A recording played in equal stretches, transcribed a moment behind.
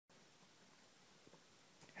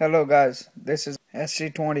Hello guys, this is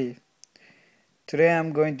SC20. Today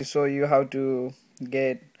I'm going to show you how to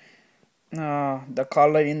get the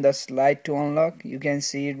color in the slide to unlock. You can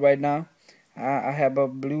see it right now. I have a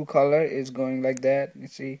blue color, it's going like that, you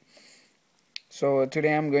see. So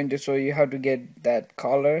today I'm going to show you how to get that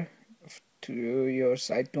color to your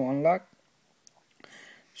site to unlock.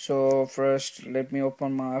 So first let me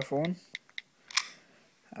open my iPhone.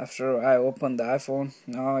 After I open the iPhone,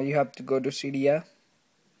 now you have to go to Cydia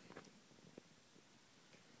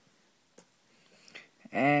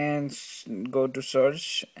and go to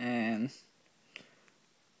search and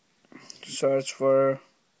search for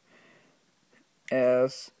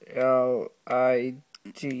SLITE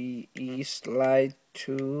slide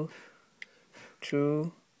to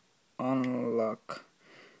unlock.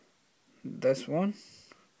 This one,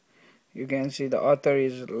 you can see the author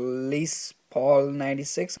is Liz Paul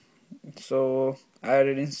 96. So I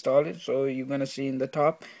already installed it, so you're gonna see in the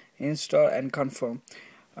top install and confirm.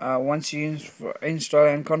 Once you install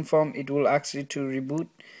and confirm, it will ask you to reboot,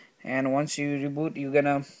 and once you reboot, you're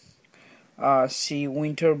gonna see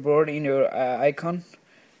winter board in your icon.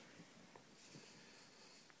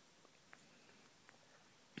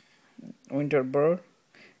 Winter board,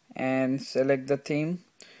 and select the theme.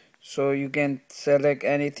 So you can select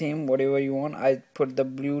any theme, whatever you want. I put the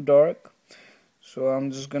blue dark, so I'm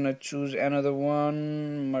just gonna choose another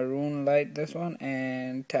one, maroon light, this one,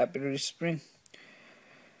 and tap it respring.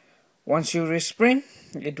 Once you respring,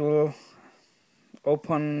 it will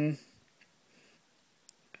open.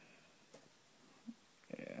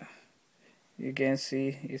 Yeah, you can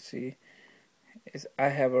see, I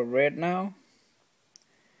have a red now.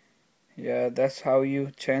 Yeah, that's how you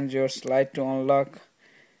change your slide to unlock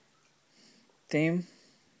theme.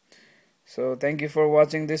 So thank you for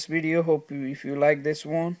watching this video. If you like this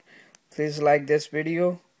one, please like this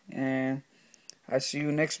video, and I'll see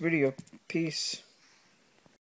you next video. Peace.